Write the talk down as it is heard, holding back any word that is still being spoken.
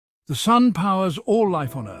The sun powers all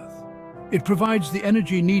life on Earth. It provides the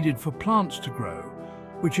energy needed for plants to grow,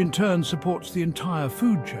 which in turn supports the entire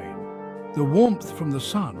food chain. The warmth from the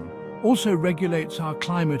sun also regulates our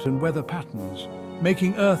climate and weather patterns,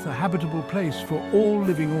 making Earth a habitable place for all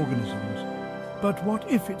living organisms. But what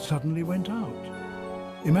if it suddenly went out?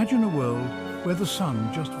 Imagine a world where the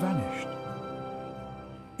sun just vanished.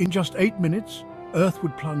 In just 8 minutes, Earth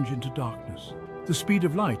would plunge into darkness. The speed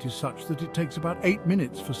of light is such that it takes about 8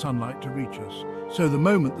 minutes for sunlight to reach us. So the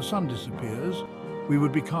moment the sun disappears, we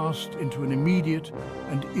would be cast into an immediate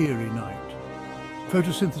and eerie night.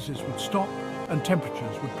 Photosynthesis would stop and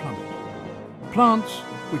temperatures would plummet. Plants,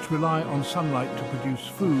 which rely on sunlight to produce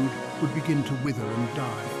food, would begin to wither and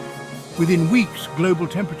die. Within weeks, global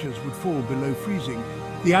temperatures would fall below freezing.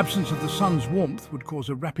 The absence of the sun's warmth would cause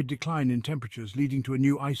a rapid decline in temperatures, leading to a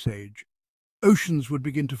new ice age. Oceans would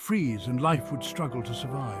begin to freeze and life would struggle to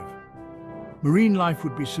survive. Marine life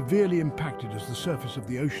would be severely impacted as the surface of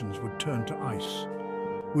the oceans would turn to ice.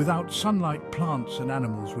 Without sunlight, plants and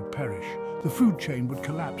animals would perish. The food chain would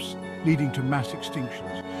collapse, leading to mass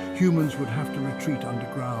extinctions. Humans would have to retreat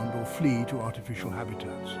underground or flee to artificial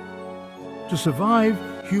habitats. To survive,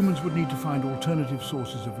 humans would need to find alternative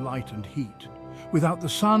sources of light and heat. Without the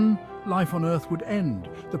sun, life on Earth would end.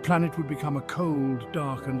 The planet would become a cold,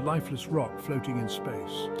 dark and lifeless rock floating in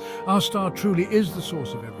space. Our star truly is the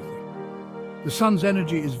source of everything. The sun's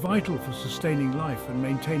energy is vital for sustaining life and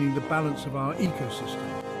maintaining the balance of our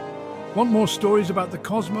ecosystem. Want more stories about the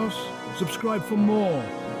cosmos? Subscribe for more.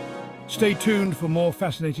 Stay tuned for more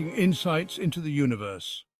fascinating insights into the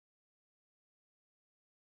universe.